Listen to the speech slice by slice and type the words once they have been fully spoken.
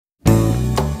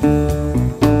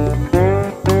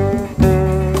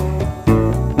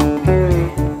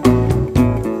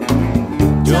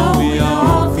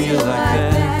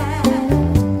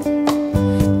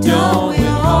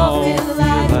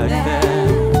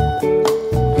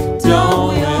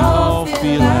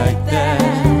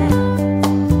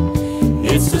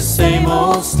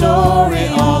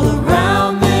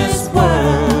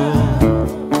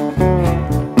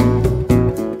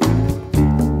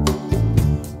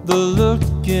The look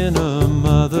in a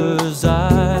mother's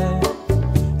eye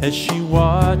as she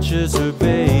watches her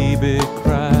baby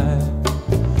cry,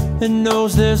 and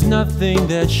knows there's nothing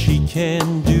that she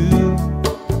can do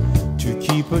to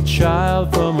keep her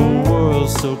child from a world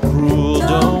so cruel.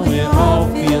 Don't we all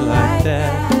feel like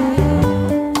that?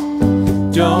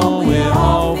 Don't we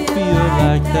all feel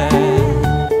like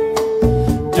that?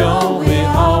 Don't we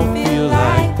all feel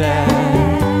like that?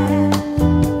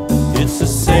 It's the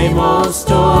same old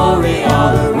story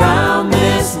all around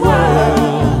this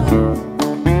world.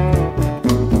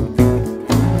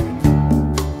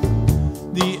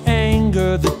 The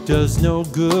anger that does no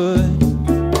good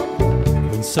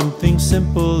when something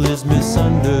simple is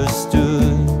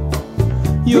misunderstood.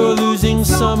 You're losing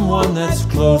someone that's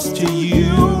close to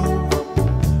you.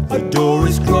 A door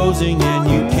is closing and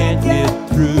you can't get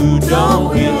through.